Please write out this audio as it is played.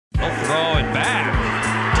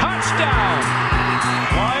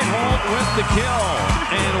the kill,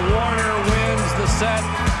 and Warner wins the set.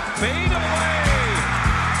 Fade away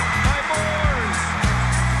by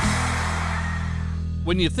Moores.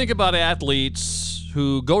 When you think about athletes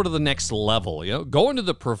who go to the next level, going to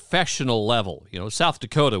the professional level, South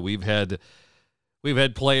Dakota, we've had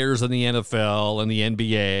players in the NFL and the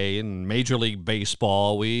NBA and Major League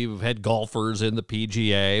Baseball. We've had golfers in the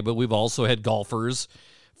PGA, but we've also had golfers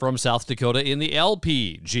from South Dakota in the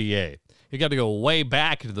LPGA. You got to go way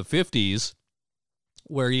back into the 50s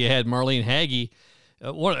where you had Marlene Hagge,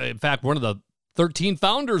 in fact, one of the 13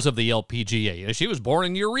 founders of the LPGA. She was born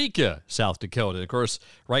in Eureka, South Dakota. Of course,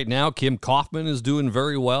 right now, Kim Kaufman is doing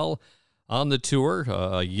very well on the tour,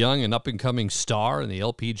 a young and up-and-coming star in the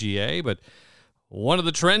LPGA. But one of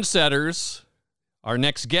the trendsetters, our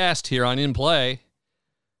next guest here on In Play,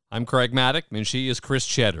 I'm Craig Maddock, and she is Chris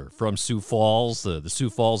Cheddar from Sioux Falls, the Sioux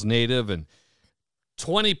Falls native, and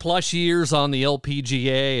 20-plus years on the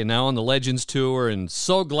LPGA and now on the Legends Tour, and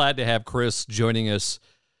so glad to have Chris joining us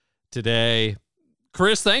today.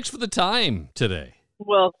 Chris, thanks for the time today.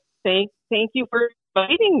 Well, thank you for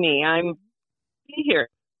inviting me. I'm here.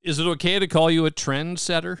 Is it okay to call you a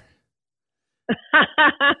trendsetter?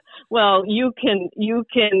 Well, you can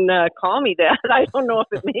call me that. I don't know if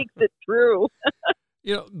it makes it true.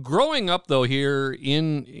 Growing up though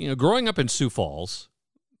growing up in Sioux Falls,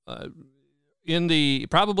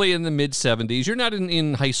 probably in the mid 70s, you're not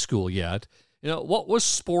in high school yet. What was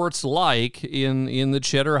sports like in the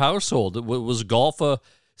Cheddar household? Was golf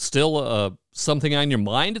still something on your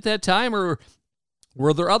mind at that time, or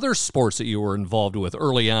were there other sports that you were involved with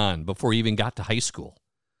early on before you even got to high school?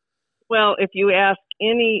 Well, if you ask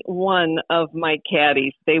any one of my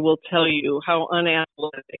caddies, they will tell you how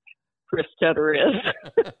unathletic Chris Cheddar is.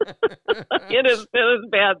 It is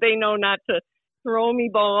bad. They know not to throw me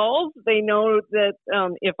balls. They know that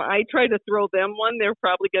if I try to throw them one, they're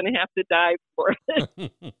probably going to have to dive for it.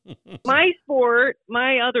 My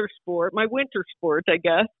other sport, my winter sport, I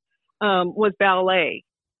guess, was ballet.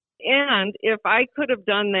 And if I could have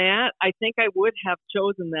done that, I think I would have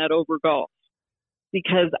chosen that over golf.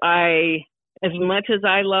 Because as much as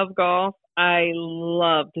I love golf, I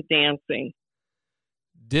loved dancing.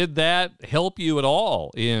 Did that help you at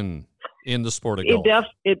all in the sport of golf?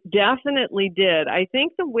 It definitely did. I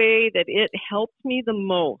think the way that it helped me the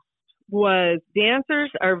most was dancers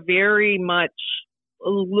are very much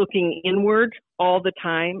looking inward all the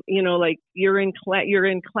time. Like you're in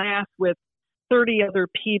class with 30 other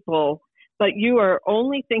people, but you are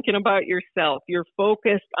only thinking about yourself. You're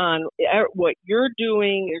focused on what you're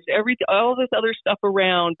doing. There's all this other stuff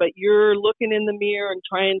around, but you're looking in the mirror and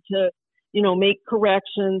trying to make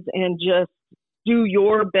corrections and just do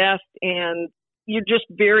your best, and you're just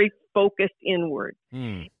very focused inward.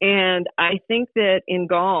 And I think that in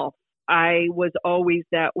golf, I was always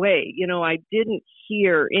that way. I didn't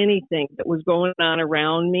hear anything that was going on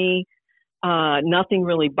around me. Nothing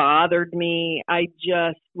really bothered me. I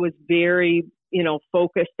just was very,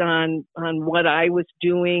 focused on what I was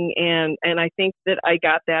doing, and I think that I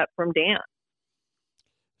got that from dance.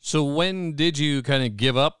 So when did you kind of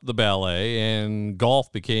give up the ballet and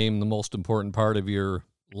golf became the most important part of your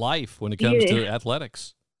life when it comes to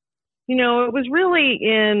athletics? It was really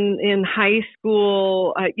in high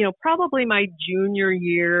school, probably my junior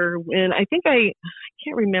year. And I think I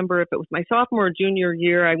can't remember if it was my sophomore or junior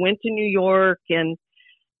year. I went to New York and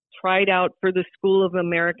tried out for the School of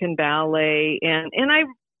American Ballet. And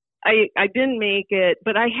I didn't make it,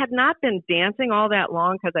 but I had not been dancing all that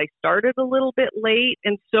long because I started a little bit late.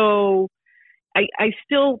 And so I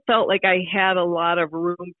still felt like I had a lot of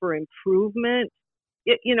room for improvement.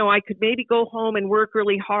 I could maybe go home and work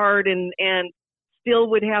really hard and still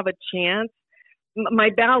would have a chance. My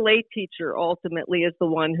ballet teacher ultimately is the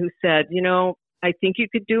one who said, I think you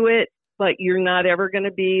could do it, but you're not ever going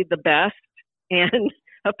to be the best. And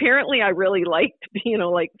apparently I really liked,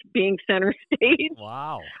 being center stage.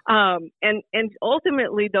 Wow. And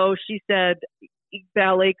ultimately though, she said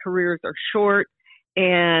ballet careers are short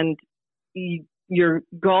and your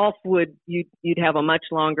golf you'd have a much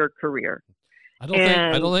longer career. I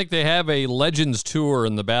don't think they have a Legends Tour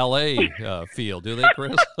in the ballet field, do they,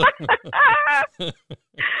 Chris?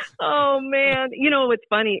 Oh man, it's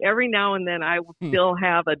funny. Every now and then I will still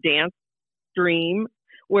have a dance dream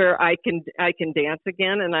where I can dance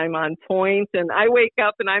again, and I'm on point, and I wake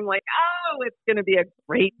up and I'm like, oh, it's going to be a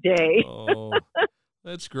great day. Oh,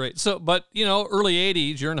 that's great. So, but early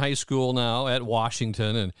 80s, you're in high school now at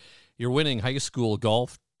Washington, and you're winning high school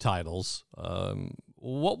golf titles.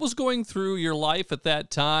 What was going through your life at that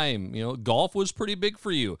time? Golf was pretty big for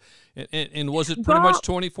you. And was it pretty much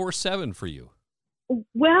 24/7 for you?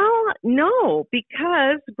 Well, no,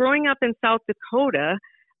 because growing up in South Dakota,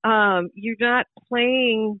 you're not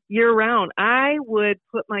playing year round. I would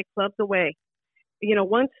put my clubs away.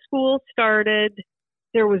 Once school started,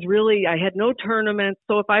 I had no tournaments.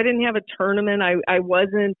 So if I didn't have a tournament, I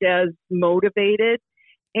wasn't as motivated.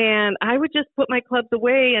 And I would just put my clubs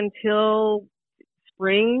away until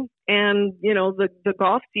spring and, the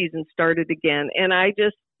golf season started again. And I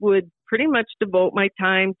just would pretty much devote my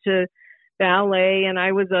time to ballet, and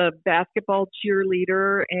I was a basketball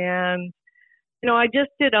cheerleader, and I just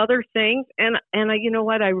did other things, and you know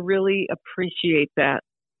what, I really appreciate that.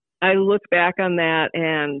 I look back on that,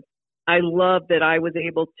 and I love that I was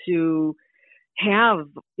able to have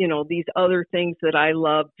these other things that I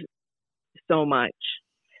loved so much,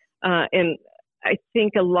 and I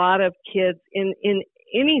think a lot of kids in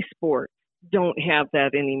any sport don't have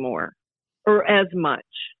that anymore, or as much.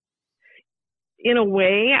 In a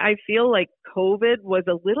way, I feel like COVID was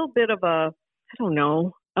a little bit of a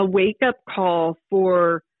wake-up call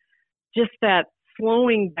for just that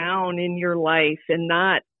slowing down in your life and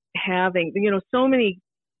not having, so many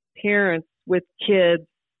parents with kids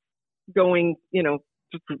going,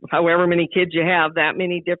 however many kids you have, that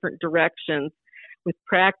many different directions with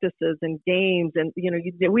practices and games. And,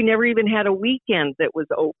 we never even had a weekend that was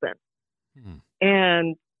open.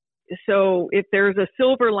 And so if there's a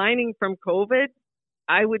silver lining from COVID,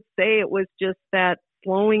 I would say it was just that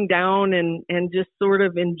slowing down and just sort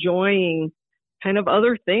of enjoying kind of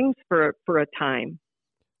other things for a time.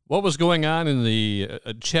 What was going on in the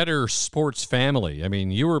Cheddar sports family? I mean,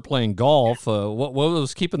 you were playing golf. What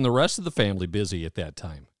was keeping the rest of the family busy at that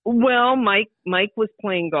time? Well, Mike was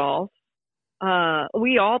playing golf.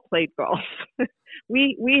 We all played golf.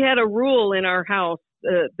 We had a rule in our house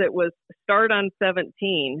that was start on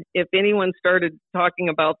 17 if anyone started talking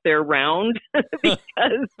about their round,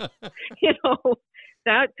 because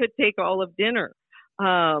that could take all of dinner,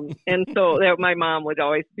 and so that my mom would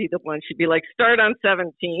always be the one. She'd be like, start on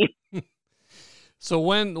 17. So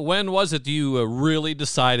when was it you really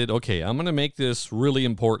decided, okay, I'm going to make this really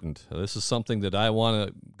important, this is something that I want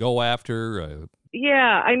to go after?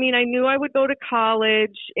 Yeah, I mean, I knew I would go to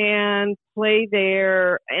college and play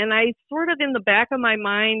there, and I sort of in the back of my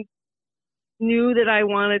mind knew that I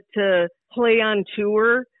wanted to play on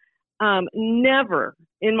tour. Never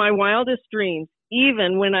in my wildest dreams,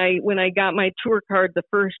 even when I got my tour card the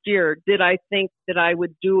first year, did I think that I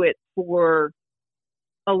would do it for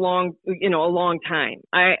a long time.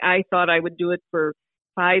 I thought I would do it for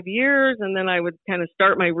 5 years, and then I would kind of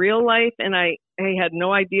start my real life, and I had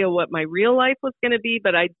no idea what my real life was going to be,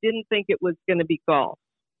 but I didn't think it was going to be golf.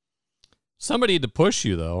 Somebody had to push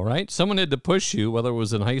you, though, right? Someone had to push you, whether it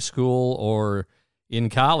was in high school or in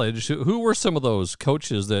college. Who were some of those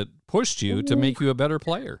coaches that pushed you to make you a better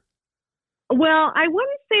player? Well, I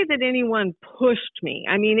wouldn't say that anyone pushed me.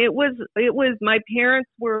 I mean, it was my parents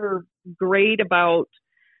were great about,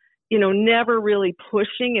 never really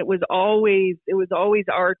pushing. It was always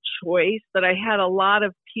our choice, but I had a lot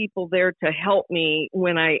of people there to help me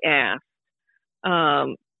when I asked.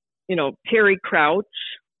 Terry Crouch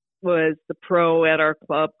was the pro at our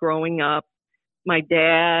club growing up. My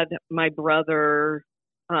dad, my brother,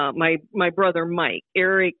 my brother Mike,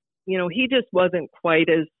 Eric, he just wasn't quite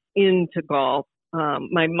as into golf.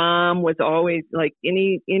 My mom was always like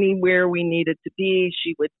anywhere we needed to be,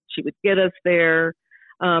 she would get us there.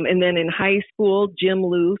 And then in high school, Jim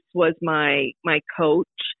Luce was my coach.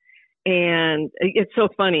 And it's so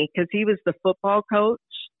funny because he was the football coach,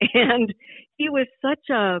 and he was such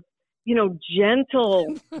a,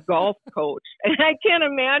 gentle golf coach. And I can't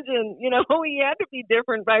imagine, he had to be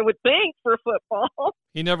different, I would think, for football.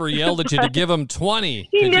 He never yelled at you to give him 20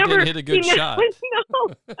 because you didn't hit a good shot.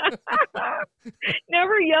 No.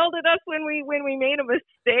 Never yelled at us when we made a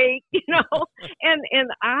mistake, And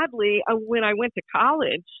oddly, when I went to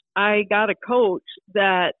college, I got a coach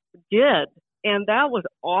that did, and that was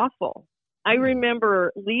awful. I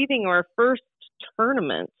remember leaving our first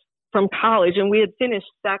tournament from college, and we had finished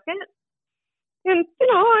second. And,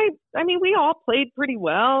 I mean, we all played pretty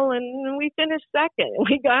well, and we finished second.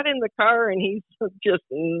 We got in the car, and he's just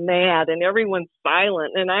mad, and everyone's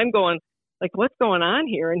silent. And I'm going, like, what's going on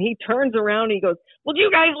here? And he turns around, and he goes, well, do you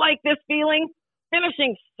guys like this feeling,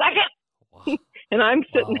 finishing second? Wow. And I'm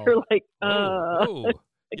sitting there like, I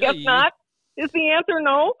guess not. Is the answer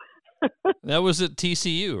no? That was at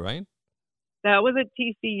TCU, right? That was at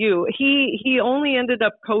TCU. He only ended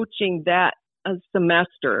up coaching that a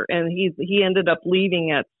semester, and he ended up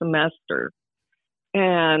leaving at semester.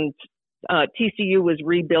 And TCU was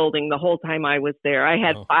rebuilding the whole time I was there. I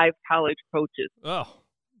had 5 college coaches. Oh,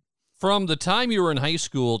 From the time you were in high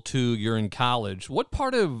school to you're in college, what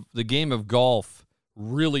part of the game of golf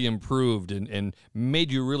really improved and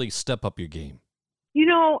made you really step up your game?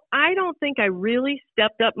 I don't think I really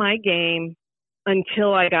stepped up my game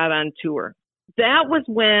until I got on tour. That was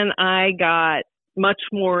when I got much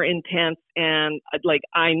more intense and like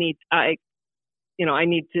I need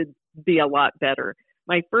to be a lot better.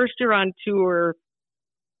 My first year on tour,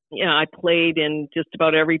 I played in just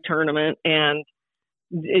about every tournament and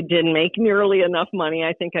it didn't make nearly enough money.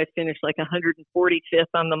 I think I finished like 145th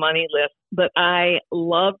on the money list, but I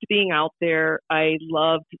loved being out there. I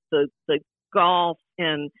loved the golf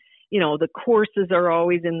and, the courses are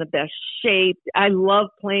always in the best shape. I love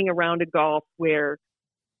playing around a golf where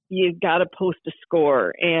you've got to post a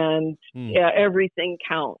score and everything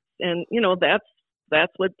counts. And,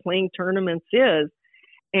 that's what playing tournaments is.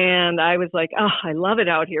 And I was like, I love it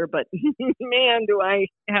out here, but man, do I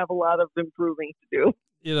have a lot of improving to do.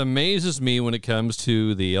 It amazes me when it comes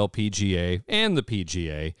to the LPGA and the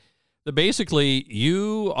PGA that basically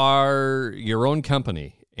you are your own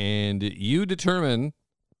company and you determine,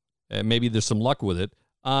 and maybe there's some luck with it,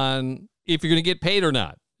 on if you're going to get paid or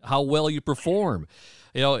not, how well you perform,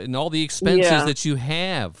 and all the expenses that you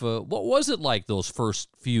have. What was it like those first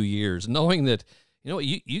few years, knowing that,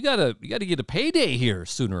 you gotta get a payday here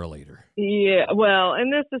sooner or later? Yeah, well,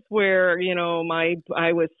 and this is where,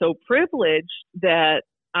 I was so privileged that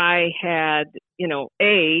I had,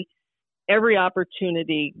 every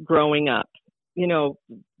opportunity growing up,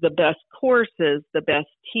 the best courses, the best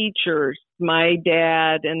teachers. My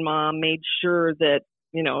dad and mom made sure that,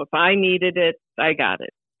 if I needed it, I got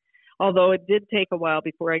it. Although it did take a while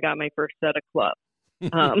before I got my first set of clubs.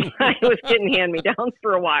 I was getting hand-me-downs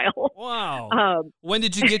for a while. Wow. When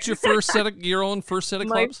did you get your own first set of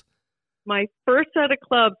clubs? My first set of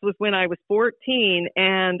clubs was when I was 14,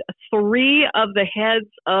 and 3 of the heads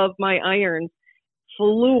of my irons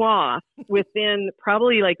flew off within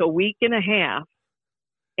probably like a week and a half.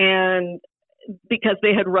 And because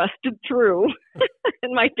they had rusted through.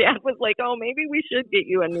 And my dad was like, maybe we should get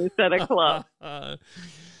you a new set of clubs.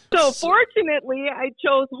 So fortunately, I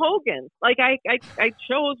chose Hogan. Like I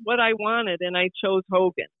chose what I wanted, and I chose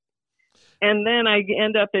Hogan. And then I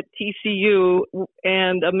end up at TCU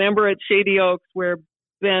and a member at Shady Oaks, where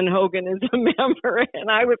Ben Hogan is a member,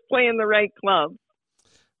 and I was playing the right club.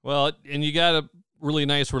 Well, and you got a really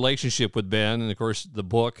nice relationship with Ben, and of course the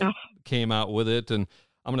book came out with it, and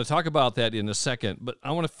I'm going to talk about that in a second. But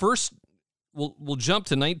I want to first we'll jump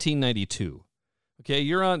to 1992. Okay,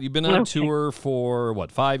 you've been on tour for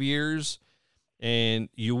 5 years, and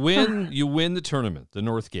you win the tournament, the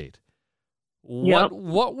Northgate.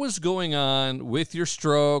 What was going on with your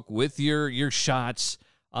stroke, with your shots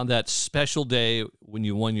on that special day when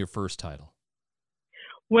you won your first title?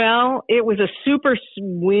 Well, it was a super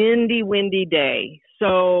windy day.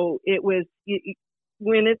 So it was,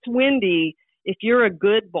 when it's windy, if you're a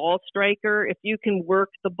good ball striker, if you can work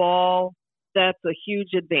the ball, that's a huge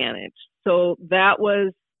advantage. So that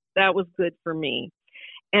was good for me.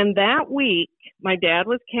 And that week, my dad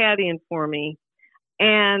was caddying for me,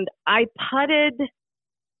 and I putted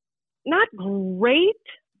not great,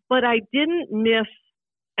 but I didn't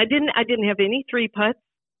have any 3-putts,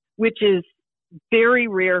 which is very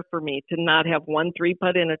rare for me to not have 1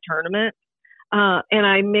 3-putt in a tournament. And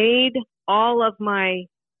I made all of my,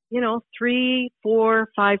 3, 4,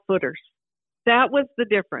 5-footers. That was the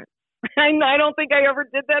difference. I don't think I ever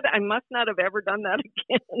did that. I must not have ever done that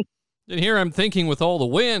again. And here I'm thinking, with all the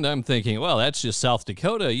wind, I'm thinking, well, that's just South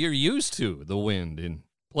Dakota. You're used to the wind in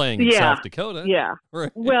playing in South Dakota. Yeah.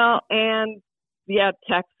 Right. Well, and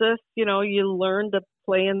Texas, you learn to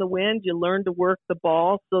play in the wind. You learn to work the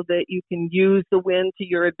ball so that you can use the wind to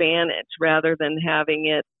your advantage rather than having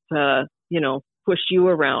it, push you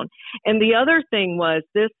around. And the other thing was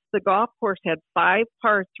the golf course had 5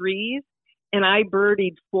 par 3s, and I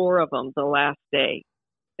birdied 4 of them the last day.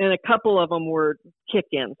 And a couple of them were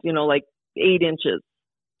kick-ins, like 8 inches.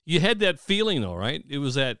 You had that feeling, though, right? It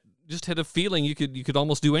was just had a feeling you could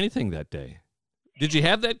almost do anything that day. Did you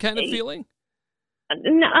have that kind of feeling? I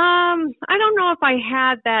don't know if I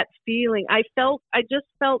had that feeling. I just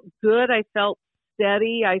felt good. I felt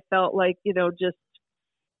steady. I felt like, just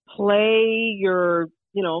play your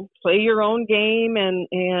own game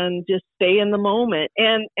and just stay in the moment.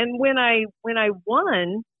 And when I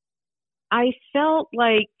won, I felt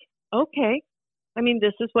like, okay,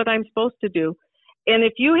 this is what I'm supposed to do. And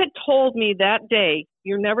if you had told me that day,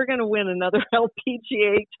 you're never going to win another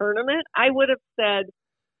LPGA tournament, I would have said,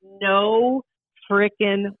 no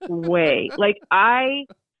frickin' way. Like I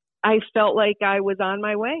felt like I was on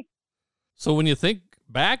my way. So when you think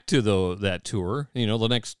back to that tour, the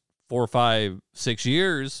next 4, 5, 6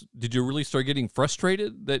 years, did you really start getting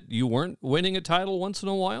frustrated that you weren't winning a title once in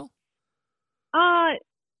a while?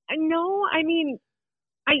 No, I mean,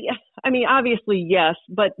 obviously yes,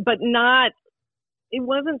 but not. It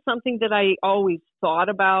wasn't something that I always thought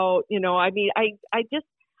about. I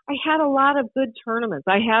had a lot of good tournaments.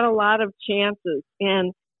 I had a lot of chances,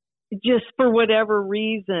 and just for whatever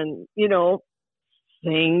reason,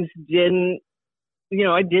 things didn't.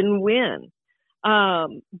 I didn't win.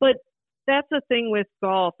 But that's the thing with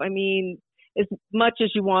golf. I mean, as much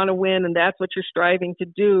as you want to win, and that's what you're striving to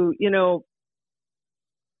do,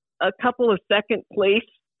 a couple of second place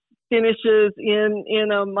finishes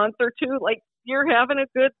in a month or two, like you're having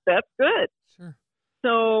that's good. Sure.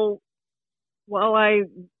 So while I,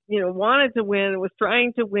 wanted to win, was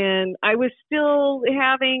trying to win, I was still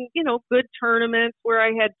having, good tournaments where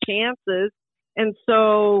I had chances. And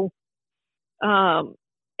so, and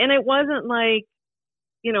it wasn't like,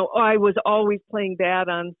 I was always playing bad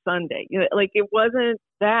on Sunday. Like it wasn't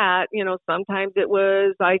that, sometimes it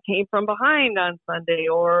was I came from behind on Sunday,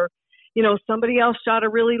 or, somebody else shot a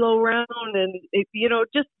really low round, and it,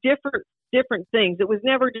 just different things. It was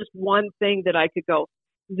never just one thing that I could go,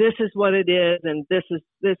 this is what it is, and this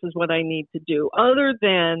is what I need to do. Other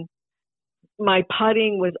than my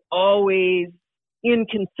putting was always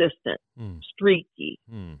inconsistent, streaky.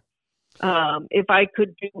 If I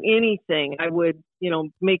could do anything, I would,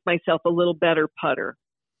 make myself a little better putter.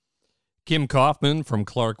 Kim Kaufman from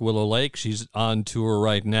Clark Willow Lake, she's on tour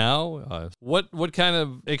right now. What kind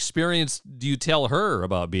of experience do you tell her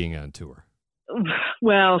about being on tour?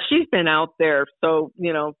 Well, she's been out there, so,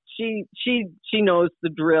 she knows the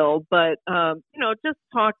drill, but, just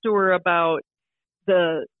talk to her about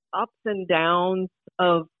the ups and downs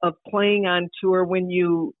of playing on tour. When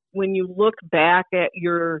you look back at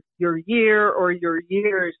your year or your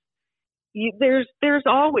years, there's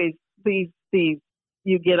always these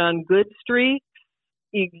you get on good streaks,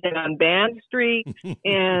 you get on bad streaks,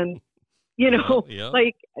 and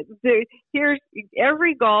like here's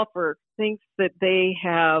every golfer thinks that they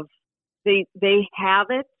have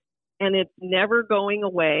it and it's never going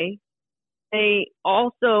away. They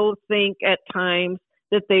also think at times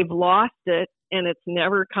that they've lost it and it's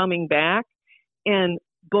never coming back, and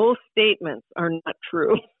both statements are not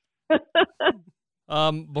true.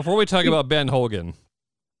 Before we talk about Ben Hogan,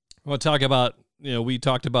 I want to talk about, we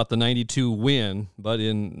talked about the 92 win, but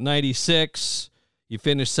in 96, you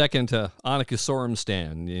finished second to Annika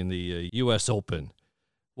Sorenstam in the U.S. Open.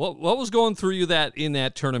 What was going through you in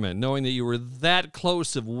that tournament, knowing that you were that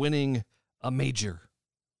close of winning a major?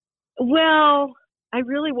 Well, I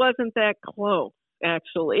really wasn't that close,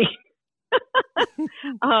 actually.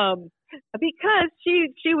 Because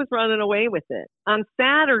she was running away with it. On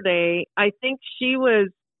Saturday, I think she was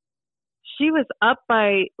up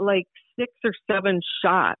by like 6 or 7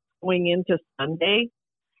 shots going into Sunday.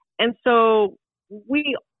 And so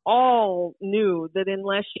we all knew that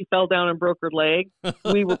unless she fell down and broke her leg,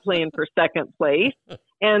 we were playing for second place.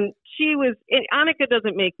 And Annika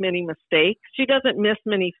doesn't make many mistakes. She doesn't miss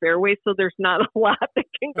many fairways, so there's not a lot that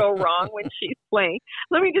can go wrong when she's playing.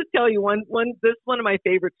 Let me just tell you this is one of my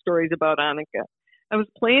favorite stories about Annika. I was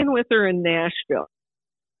playing with her in Nashville.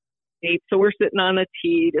 So we're sitting on a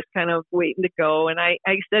tee, just kind of waiting to go. And I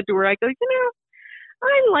said to her, I go,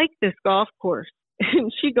 I like this golf course.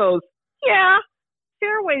 And she goes, yeah,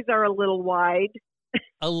 fairways are a little wide.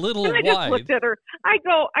 A little and I wide? I just looked at her. I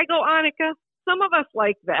go, Annika, some of us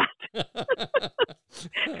like that. I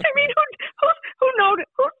mean,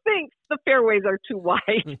 who thinks the fairways are too wide?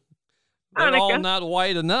 They're Annika. all not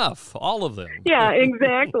wide enough, all of them. Yeah,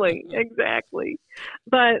 exactly.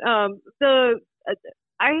 But I'm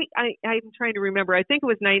trying to remember. I think it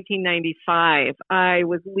was 1995. I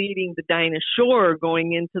was leading the Dinah Shore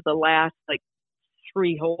going into the last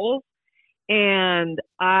 3 holes, and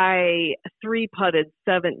I 3-putted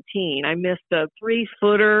 17. I missed a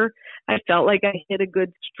 3-footer. I felt like I hit a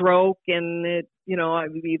good stroke, and it, I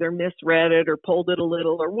either misread it or pulled it a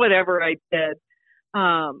little or whatever I did.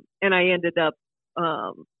 And I ended up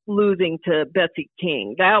losing to Betsy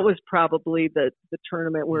King. That was probably the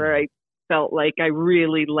tournament where I felt like I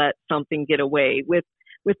really let something get away. With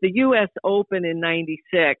the U.S. Open in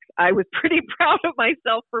 96, I was pretty proud of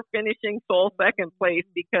myself for finishing sole second place,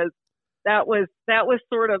 because that was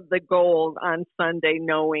sort of the goal on Sunday,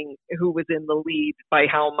 knowing who was in the lead by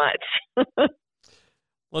how much.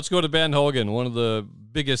 Let's go to Ben Hogan, one of the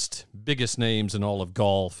biggest names in all of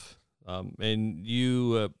golf. And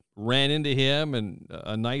you ran into him, and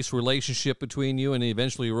a nice relationship between you, and he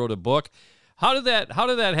eventually wrote a book. How did that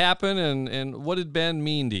happen, and what did Ben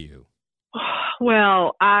mean to you?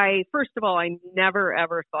 Well, first of all, I never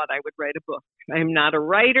ever thought I would write a book. I'm not a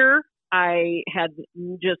writer. I had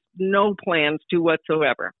just no plans to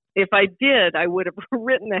whatsoever. If I did, I would have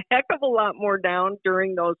written a heck of a lot more down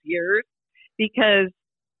during those years because,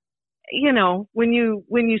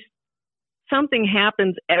 when something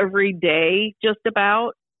happens every day, just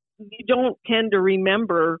about, you don't tend to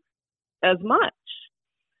remember as much.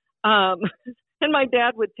 And my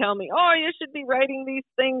dad would tell me, "Oh, you should be writing these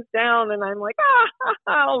things down." And I'm like,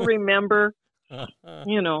 I'll remember.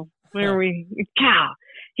 Where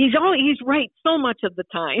he's right so much of the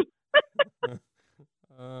time.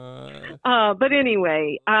 But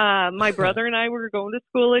anyway, my brother and I were going to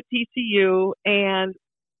school at TCU, and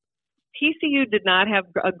TCU did not have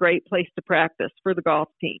a great place to practice for the golf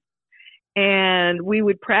team. And we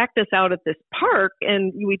would practice out at this park,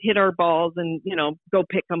 and we'd hit our balls and, go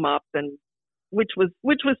pick them up, and which was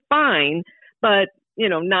fine, but,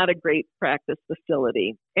 not a great practice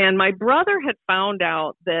facility. And my brother had found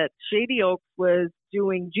out that Shady Oaks was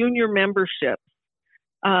doing junior memberships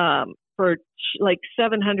for like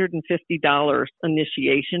 $750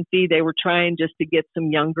 initiation fee. They were trying just to get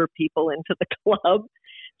some younger people into the club.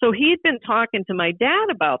 So he'd been talking to my dad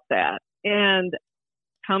about that, and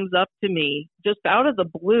comes up to me just out of the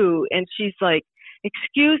blue, and she's like,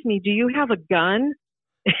 "Excuse me, do you have a gun?"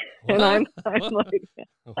 And I'm like,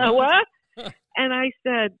 "What?" And I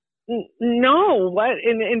said, "No, what?"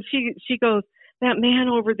 And she goes, "That man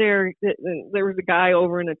over there, there was a guy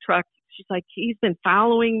over in a truck." She's like, "He's been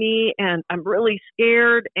following me, and I'm really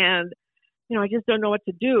scared, and I just don't know what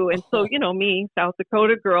to do." And so, me, South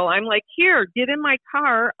Dakota girl, I'm like, "Here, get in my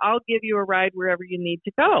car. I'll give you a ride wherever you need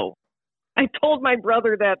to go." I told my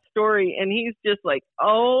brother that story, and he's just like,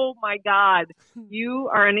 "Oh my God, you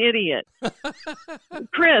are an idiot."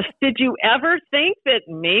 "Chris, did you ever think that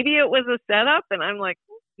maybe it was a setup?" And I'm like,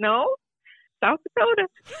 "No, South Dakota."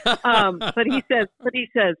 But he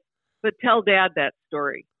says, "But tell Dad that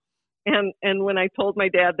story." And when I told my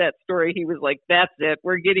dad that story, he was like, "That's it.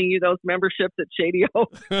 We're getting you those memberships at Shady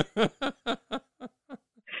Oaks."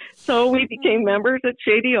 So we became members at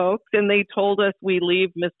Shady Oaks, and they told us, "We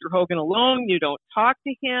leave Mr. Hogan alone. You don't talk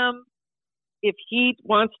to him. If he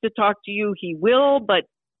wants to talk to you, he will, but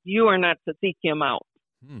you are not to seek him out."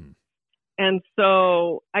 And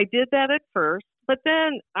so I did that at first, but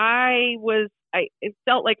then it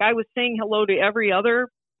felt like I was saying hello to every other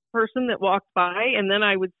person that walked by, and then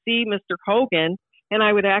I would see Mr. Hogan, and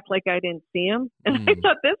I would act like I didn't see him. And I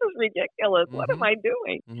thought, this is ridiculous. What am I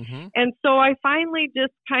doing? And so I finally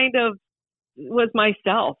just kind of was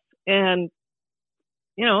myself and,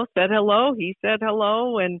 said hello. He said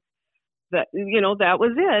hello. And that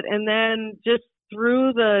was it. And then just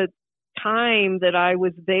through the time that I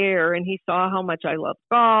was there, and he saw how much I loved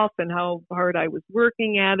golf and how hard I was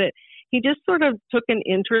working at it, he just sort of took an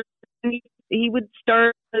interest. He would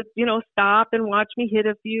start to, stop and watch me hit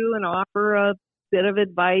a few and offer a bit of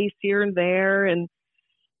advice here and there. And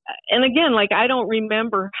again, like, I don't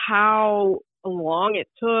remember how long it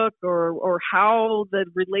took or how the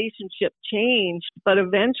relationship changed, but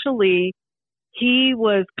eventually he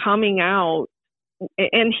was coming out,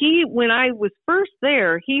 and when I was first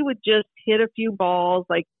there, he would just hit a few balls,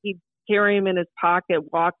 like he'd carry him in his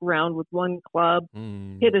pocket, walk around with one club,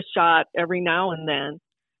 hit a shot every now and then.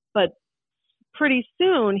 But pretty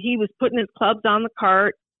soon he was putting his clubs on the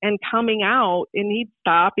cart and coming out, and he'd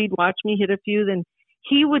stop, he'd watch me hit a few, then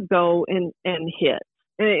he would go and hit.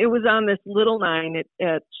 And it was on this little 9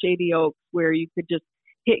 at Shady Oaks where you could just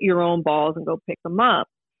hit your own balls and go pick them up.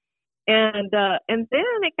 And then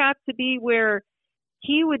it got to be where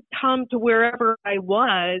he would come to wherever I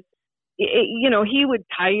was. He would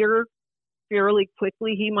tire fairly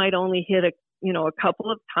quickly. He might only hit a couple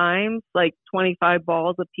of times, like 25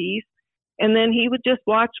 balls a piece. And then he would just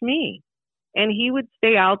watch me. And he would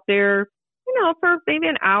stay out there, for maybe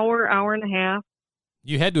an hour, hour and a half.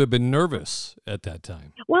 You had to have been nervous at that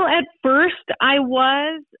time. Well, at first I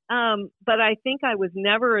was, but I think I was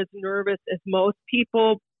never as nervous as most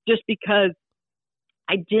people, just because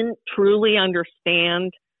I didn't truly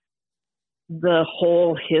understand the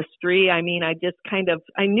whole history. I mean, I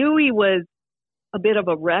knew he was a bit of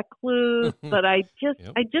a recluse, but I just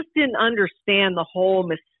didn't understand the whole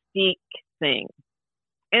mystique thing.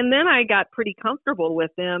 And then I got pretty comfortable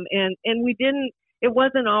with him, and it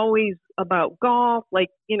wasn't always about golf. Like,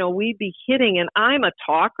 we'd be hitting, and I'm a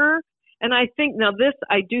talker. And I think now this,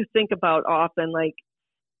 I do think about often, like,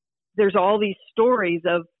 there's all these stories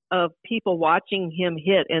of people watching him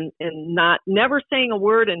hit and never saying a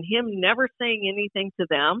word, and him never saying anything to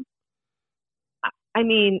them. I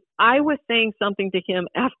mean, I was saying something to him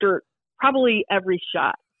after probably every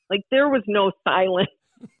shot. Like there was no silence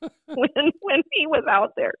when he was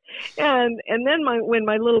out there. And then when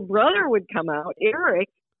my little brother would come out, Eric,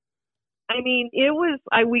 I mean,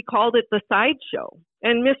 we called it the sideshow.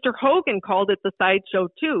 And Mr. Hogan called it the sideshow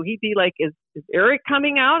too. He'd be like, is Eric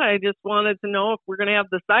coming out? I just wanted to know if we're going to have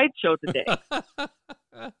the sideshow today.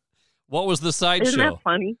 What was the sideshow? Isn't that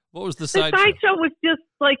funny? What was the sideshow? The sideshow was just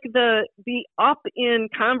like the up in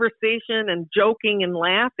conversation and joking and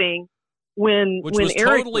laughing Which was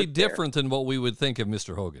Eric totally was different than what we would think of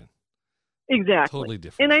Mr. Hogan. Exactly. Totally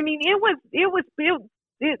different. And I mean, it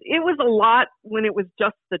was a lot when it was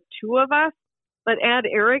just the two of us, but add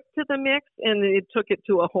Eric to the mix and it took it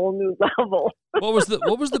to a whole new level. What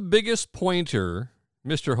was the biggest pointer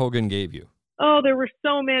Mr. Hogan gave you? Oh, there were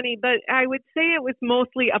so many, but I would say it was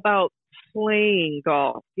mostly about playing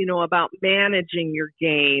golf, about managing your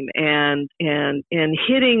game and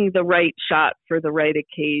hitting the right shot for the right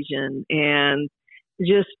occasion and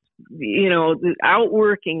just,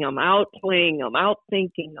 outworking them, outplaying them,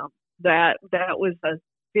 outthinking them. That was a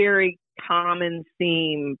very common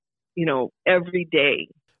theme, every day.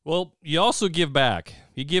 Well, you also give back.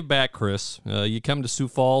 You give back, Chris. You come to Sioux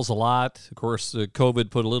Falls a lot. Of course, COVID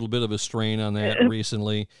put a little bit of a strain on that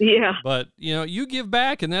recently. Yeah. But, you give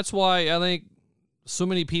back, and that's why I think so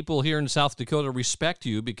many people here in South Dakota respect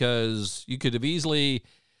you, because you could have easily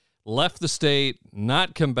left the state,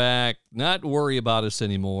 not come back, not worry about us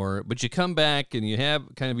anymore. But you come back and you have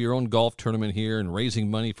kind of your own golf tournament here and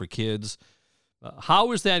raising money for kids.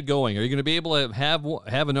 How is that going? Are you going to be able to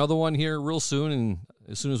have another one here real soon, and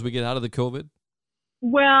as soon as we get out of the COVID?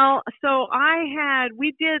 Well, so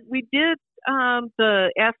we did the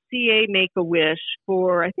FCA Make-A-Wish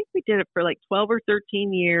for, I think we did it for like 12 or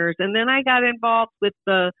 13 years. And then I got involved with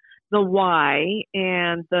the Y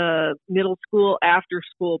and the middle school after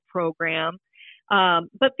school program.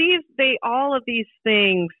 But all of these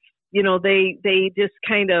things, they just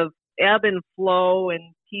kind of ebb and flow, and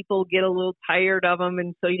people get a little tired of them.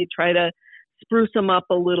 And so you try to spruce them up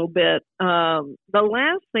a little bit. The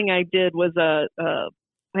last thing I did was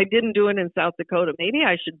I didn't do it in South Dakota. Maybe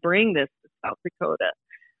I should bring this to South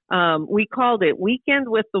Dakota. We called it Weekend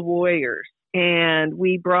with the Warriors, and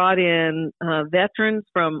we brought in veterans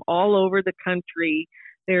from all over the country.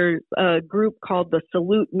 There's a group called the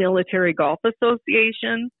Salute Military Golf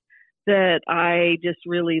Association that I just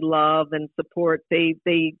really love and support. They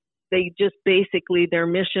just basically, their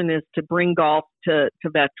mission is to bring golf to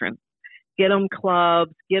veterans. Get them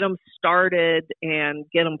clubs, get them started, and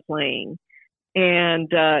get them playing. And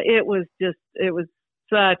it was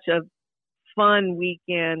such a fun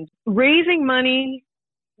weekend. Raising money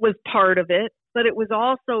was part of it, but it was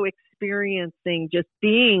also experiencing just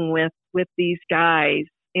being with these guys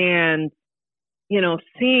and,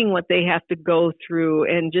 seeing what they have to go through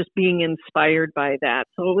and just being inspired by that.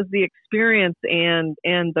 So it was the experience and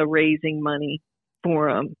the raising money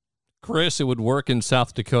for them. Chris, it would work in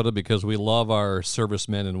South Dakota because we love our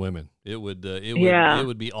servicemen and women. It would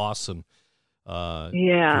be awesome.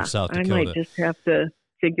 For South Dakota. I might just have to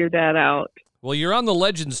figure that out. Well, you're on the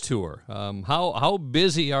Legends Tour. How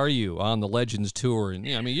busy are you on the Legends Tour? And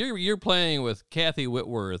you're playing with Kathy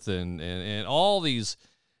Whitworth and all these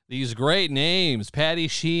great names, Patty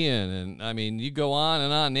Sheehan, and you go on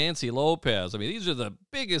and on, Nancy Lopez. These are the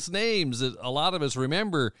biggest names that a lot of us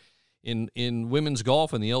remember in women's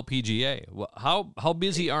golf and the LPGA. How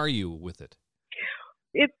busy are you with it?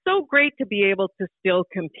 It's so great to be able to still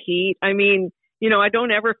compete. I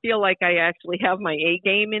don't ever feel like I actually have my A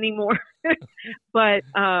game anymore, but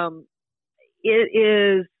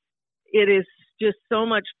it is just so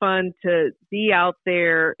much fun to be out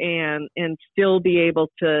there and still be able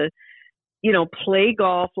to, play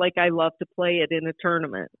golf like I love to play it in a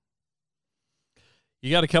tournament. You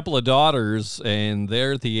got a couple of daughters, and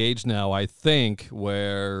they're at the age now, I think,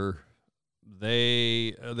 where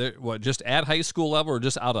they're just at high school level or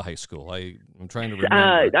just out of high school? I'm trying to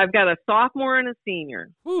remember. I've got a sophomore and a senior.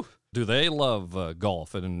 Whew. Do they love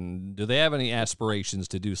golf, and do they have any aspirations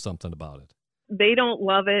to do something about it? They don't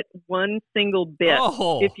love it one single bit.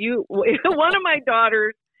 Oh. If one of my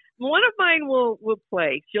daughters, one of mine will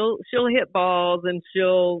play. She'll hit balls and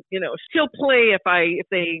she'll play if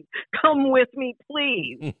they come with me,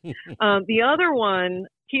 please. The other one,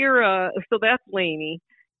 Kira, so that's Lainey.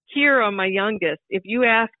 Kira, my youngest, if you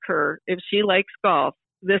ask her if she likes golf,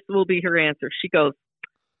 this will be her answer. She goes,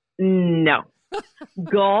 no.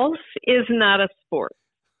 Golf is not a sport.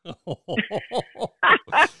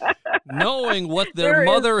 Knowing what their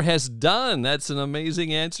mother has done, that's an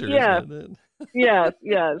amazing answer. Yes. Isn't it? Yes.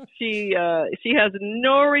 She has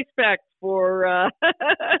no respect for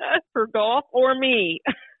for golf or me.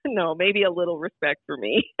 no, maybe a little respect for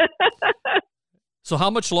me. So how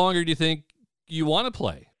much longer do you think you want to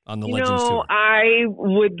play on the Legends Tour? I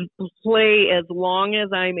would play as long as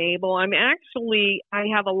I'm able. I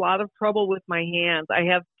have a lot of trouble with my hands.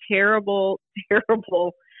 I have terrible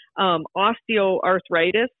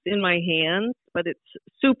osteoarthritis in my hands, but it's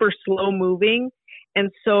super slow moving.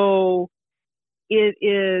 And so it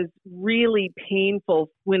is really painful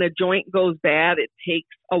when a joint goes bad. It takes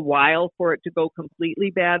a while for it to go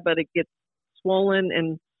completely bad, but it gets swollen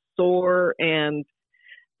and sore, and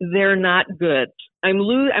they're not good.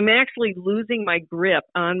 I'm actually losing my grip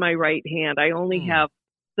on my right hand. I only have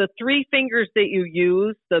the 3 fingers that you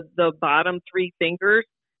use, the bottom 3 fingers.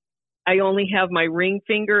 I only have my ring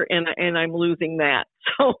finger, and I'm losing that.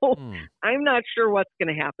 So I'm not sure what's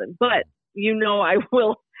going to happen, but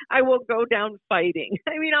I will go down fighting.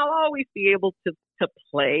 I mean, I'll always be able to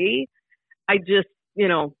play. I just,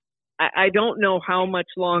 I don't know how much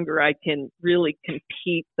longer I can really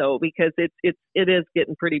compete, though, because it is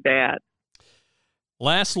getting pretty bad.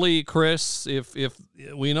 Lastly, Chris, if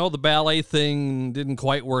we know the ballet thing didn't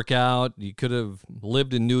quite work out, you could have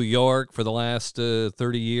lived in New York for the last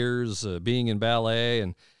 30 years being in ballet,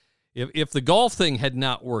 and if the golf thing had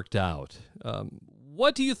not worked out,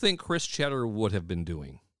 what do you think Chris Cheddar would have been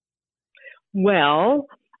doing? Well,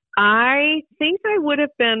 I think I would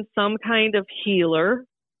have been some kind of healer,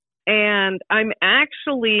 and I'm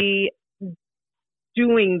actually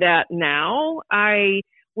doing that now.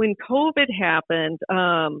 When COVID happened,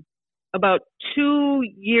 about 2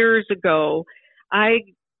 years ago, I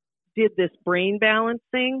did this brain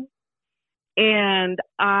balancing, and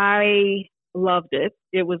I loved it.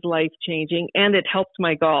 It was life-changing, and it helped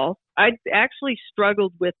my golf. I actually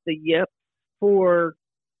struggled with the yips for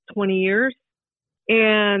 20 years,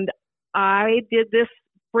 and I did this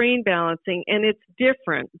brain balancing, and it's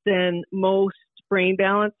different than most brain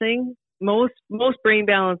balancing. Most brain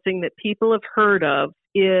balancing that people have heard of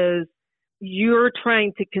is you're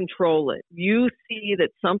trying to control it. You see that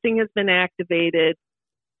something has been activated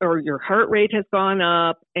or your heart rate has gone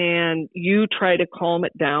up, and you try to calm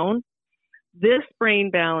it down. This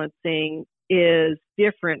brain balancing is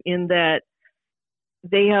different in that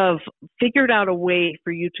they have figured out a way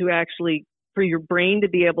for your brain to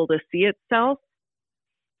be able to see itself.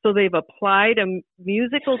 So they've applied a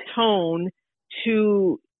musical tone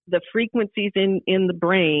to the frequencies in the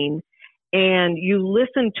brain, and you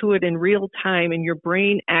listen to it in real time, and your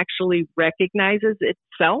brain actually recognizes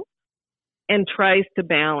itself and tries to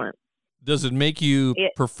balance. Does it make you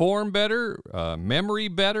perform better, memory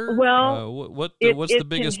better? Well, what's the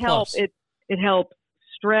biggest plus? It helps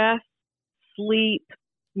stress, sleep,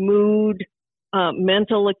 mood,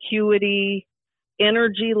 mental acuity,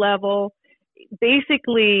 energy level.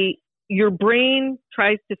 Basically, your brain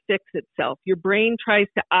tries to fix itself. Your brain tries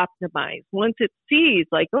to optimize. Once it sees,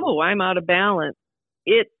 like, oh, I'm out of balance,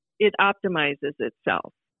 it optimizes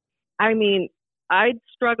itself. I mean, I'd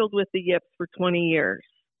struggled with the yips for 20 years,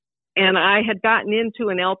 and I had gotten into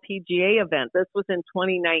an LPGA event. This was in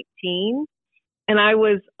 2019, and I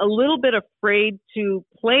was a little bit afraid to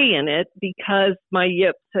play in it because my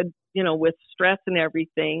yips had, with stress and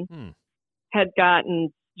everything, had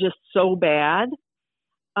gotten just so bad.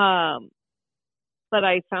 But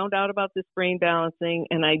I found out about this brain balancing,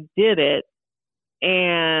 and I did it,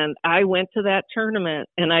 and I went to that tournament,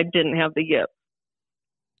 and I didn't have the yips.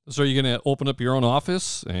 So are you going to open up your own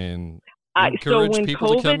office and encourage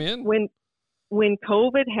people to come in? When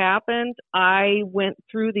COVID happened, I went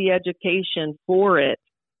through the education for it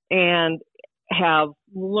and have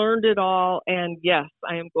learned it all. And yes,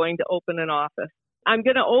 I am going to open an office. I'm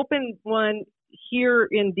going to open one here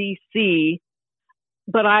in DC,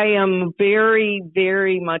 but I am very,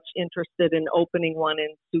 very much interested in opening one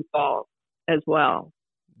in Sioux Falls as well.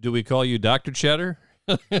 Do we call you Dr. Cheddar?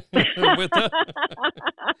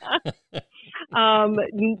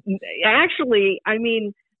 Actually, I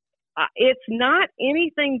mean, it's not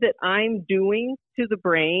anything that I'm doing to the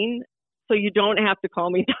brain, so you don't have to call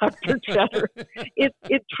me Dr. Cheddar.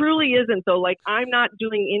 It truly isn't, though. Like, I'm not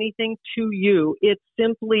doing anything to you. It's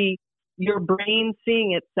simply your brain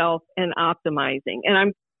seeing itself and optimizing.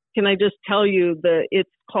 And can I just tell you it's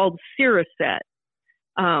called Cereset.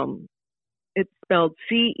 It's spelled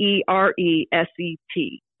Cereset.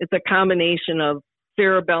 It's a combination of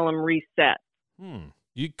cerebellum reset.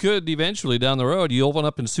 You could eventually down the road, you open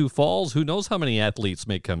up in Sioux Falls. Who knows how many athletes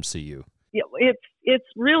may come see you? Yeah, it's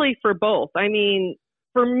really for both. I mean,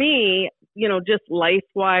 for me, just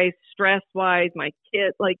life-wise, stress-wise, my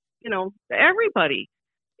kids, everybody.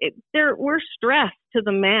 We're stressed to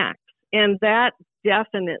the max, and that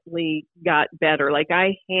definitely got better. Like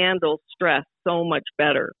I handle stress so much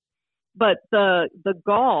better. But the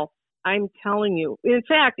golf, I'm telling you, in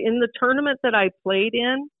fact, in the tournament that I played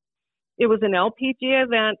in, it was an LPGA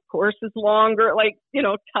event, course is longer, like,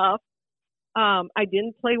 tough. I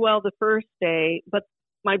didn't play well the first day, but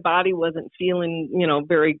my body wasn't feeling,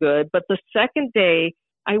 very good. But the second day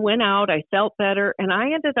I went out, I felt better, and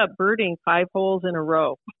I ended up birding 5 holes in a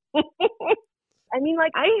row. I mean,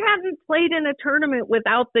 like I hadn't played in a tournament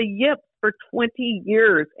without the yips for 20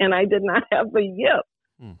 years, and I did not have the yips.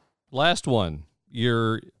 Last one.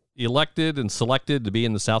 You're elected and selected to be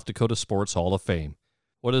in the South Dakota Sports Hall of Fame.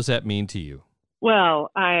 What does that mean to you? Well,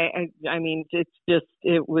 I mean,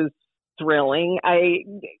 it was thrilling. I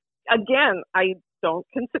don't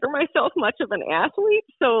consider myself much of an athlete,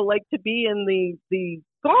 so like to be in the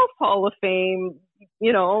Golf Hall of Fame,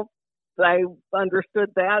 I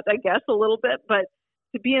understood that, I guess, a little bit, but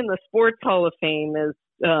to be in the Sports Hall of Fame is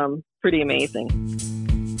pretty amazing.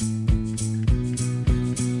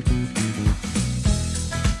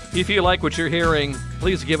 If you like what you're hearing,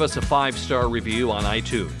 please give us a 5-star review on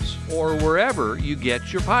iTunes or wherever you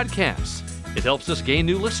get your podcasts. It helps us gain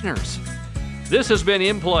new listeners. This has been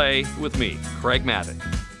In Play with me, Craig Maddock.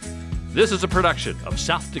 This is a production of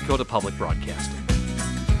South Dakota Public Broadcasting.